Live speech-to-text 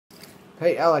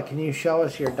Hey, Ella, can you show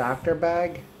us your doctor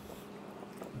bag?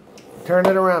 Turn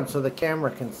it around so the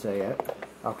camera can see it.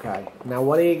 Okay. Now,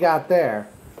 what do you got there?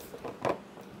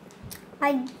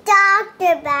 A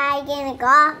doctor bag and a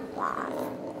golf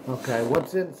ball. Okay,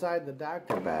 what's inside the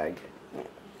doctor bag?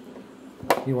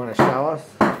 You want to show us?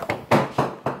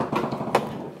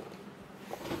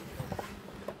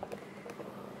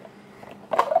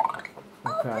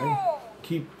 Okay.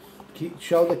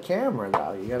 Show the camera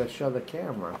though. You gotta show the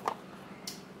camera.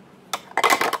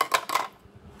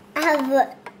 I have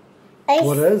a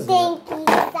What is stinky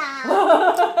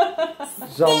sock.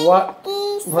 So what?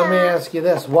 Stinky Let me sock. ask you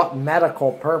this: what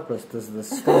medical purpose does the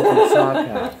stinky sock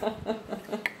have?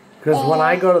 Because when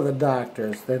I go to the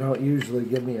doctors, they don't usually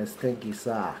give me a stinky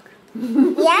sock.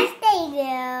 Yes, they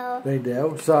do. They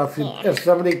do. So if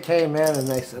somebody came in and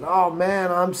they said, "Oh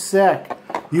man, I'm sick,"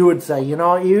 you would say, "You know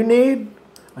what you need?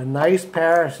 A nice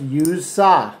pair of used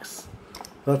socks."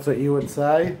 That's what you would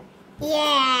say?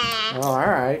 Yeah. Oh, all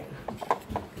right.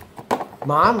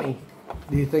 Mommy,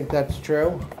 do you think that's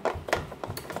true?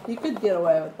 You could get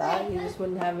away with that. You just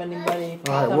wouldn't have anybody.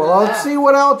 All right. Well, let's see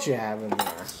what else you have in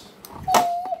there.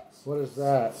 What is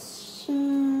that?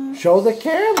 Show the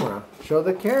camera. Show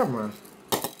the camera.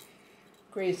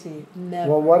 Gracie, never.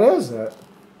 Well, what is it?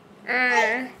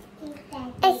 I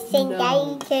think No.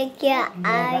 I took your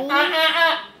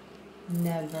eye.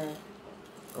 Never.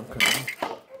 Okay.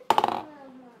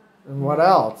 And what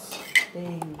else?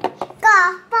 Danger.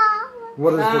 Golf ball.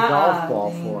 What is the golf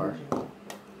ball for?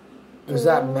 Is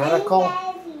that medical?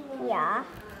 Yeah.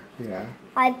 Yeah.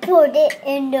 I put it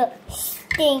in the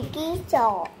stinky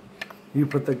sock. You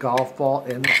put the golf ball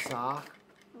in the sock?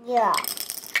 Yeah.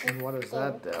 And what does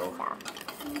that do?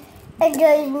 And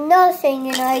there's nothing,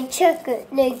 and I check it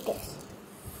like this.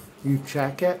 You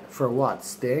check it for what?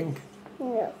 Sting?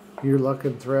 No. You're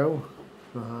looking through?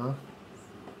 Uh-huh.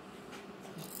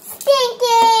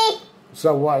 Stinky!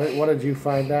 So what did you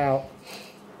find out?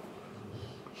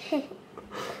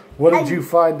 What did you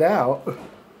find out?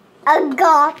 A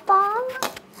golf ball?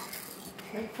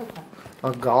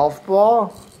 A golf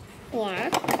ball? Yeah.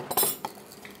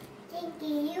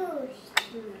 Stinky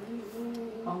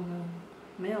Oh no.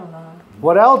 Mail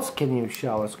What else can you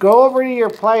show us? Go over to your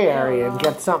play area and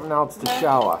get something else to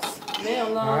show us.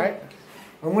 Mail All right?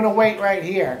 I'm going to wait right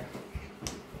here.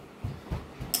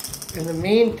 In the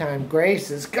meantime, Grace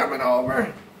is coming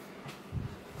over.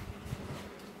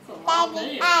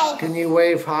 Daddy, I. Can you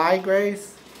wave hi,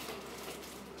 Grace?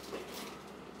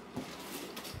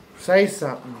 Say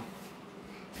something.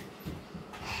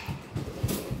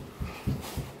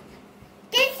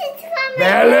 This is from my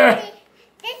Bella. birthday.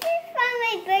 This is from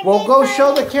my birthday. Well, go party.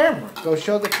 show the camera. Go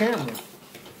show the camera.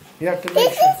 You have to make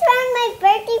This sure. is from my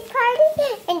birthday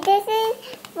party, and this is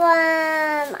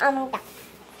from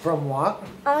From what?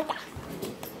 Omega.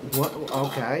 What?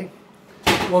 Okay.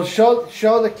 Well,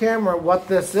 show the camera what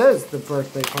this is, the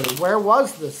birthday party. Where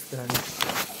was this thing?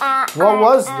 What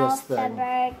was this The thing?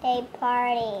 birthday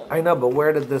party. I know, but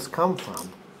where did this come from?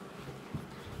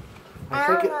 I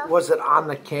think don't know. was it on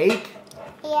the cake?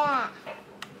 Yeah.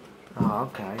 Oh,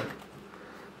 okay.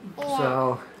 Yeah.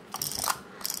 So,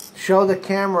 show the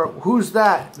camera. Who's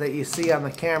that you see on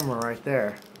the camera right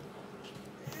there?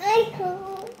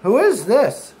 Who is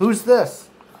this? Who's this?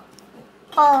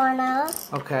 Oh no.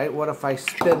 Okay, what if I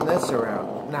spin this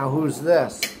around? Now, who's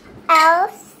this?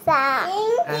 Elsa.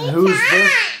 And who's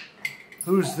this?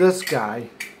 Who's this guy?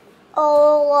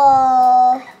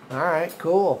 Oh. All right,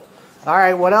 cool. All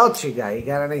right, what else you got? You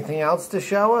got anything else to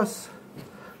show us?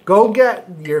 Go get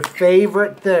your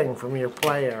favorite thing from your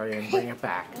play area and bring it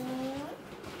back.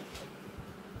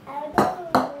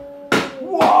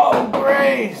 Whoa,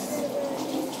 Grace!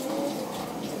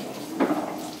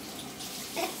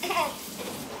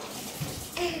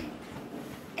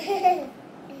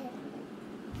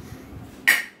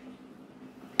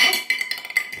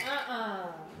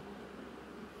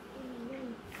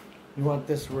 You want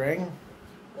this ring?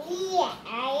 Yeah.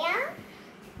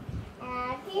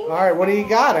 All right, what do you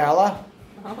got, Ella?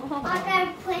 I got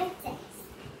a princess.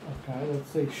 Okay, let's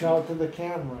see. Show it to the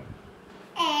camera.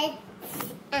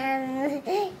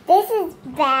 This is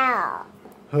Belle.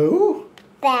 Who?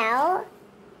 Belle.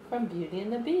 From Beauty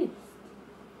and the Beast.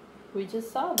 We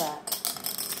just saw that.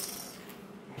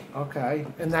 Okay,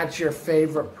 and that's your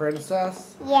favorite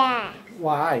princess? Yeah.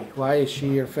 Why? Why is she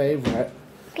your favorite?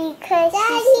 Because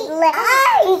she's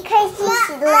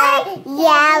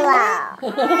yellow.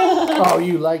 Oh,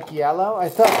 you like yellow? I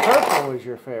thought purple was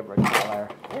your favorite color.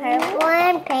 Purple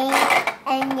and pink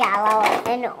and yellow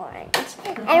and orange.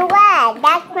 And red.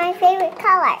 That's my favorite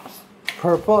colors.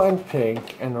 Purple and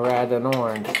pink and red and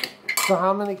orange. So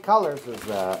how many colors is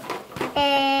that?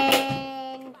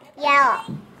 and yellow.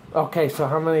 Okay, so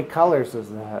how many colors is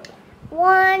that?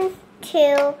 1,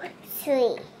 2,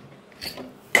 3.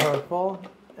 Purple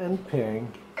and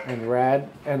pink and red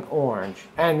and orange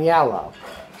and yellow.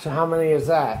 So how many is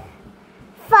that?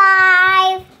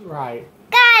 5. Right.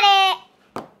 Got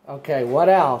it. Okay, what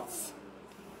else?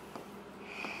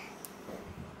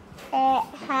 It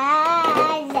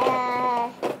has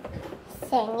a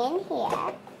thing in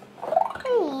here.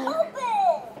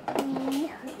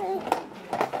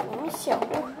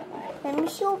 Let me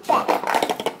show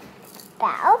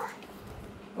Belle.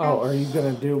 Oh, are you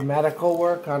going to do medical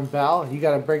work on Belle? You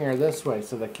got to bring her this way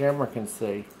so the camera can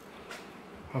see.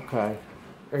 Okay.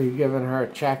 Are you giving her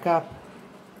a checkup?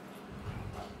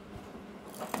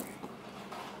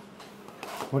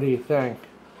 What do you think?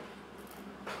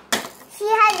 She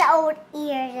has old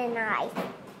ears and eyes.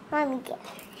 Let me get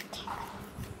her.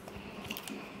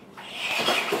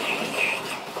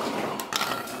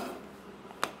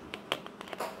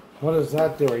 What does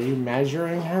that do? Are you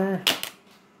measuring her?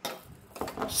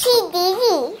 She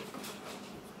did.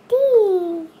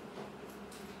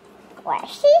 Where is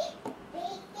she?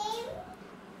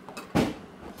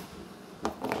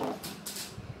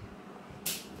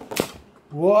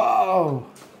 Whoa!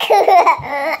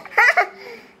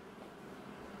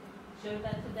 Show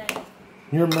that today.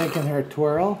 You're making her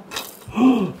twirl?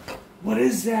 What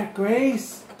is that,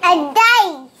 Grace? A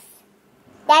dice.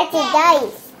 That's a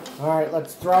dice. All right,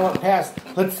 let's throw it past.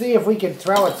 Let's see if we can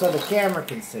throw it so the camera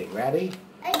can see. Ready?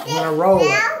 I'm going to roll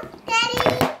it.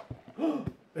 Daddy.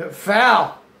 It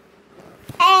fell.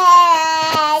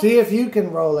 And See if you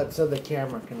can roll it so the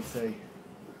camera can see.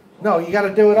 No, you got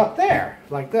to do it up there,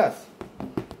 like this.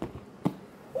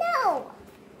 no,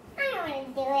 I don't want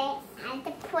to do it at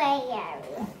the play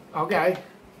area. Okay.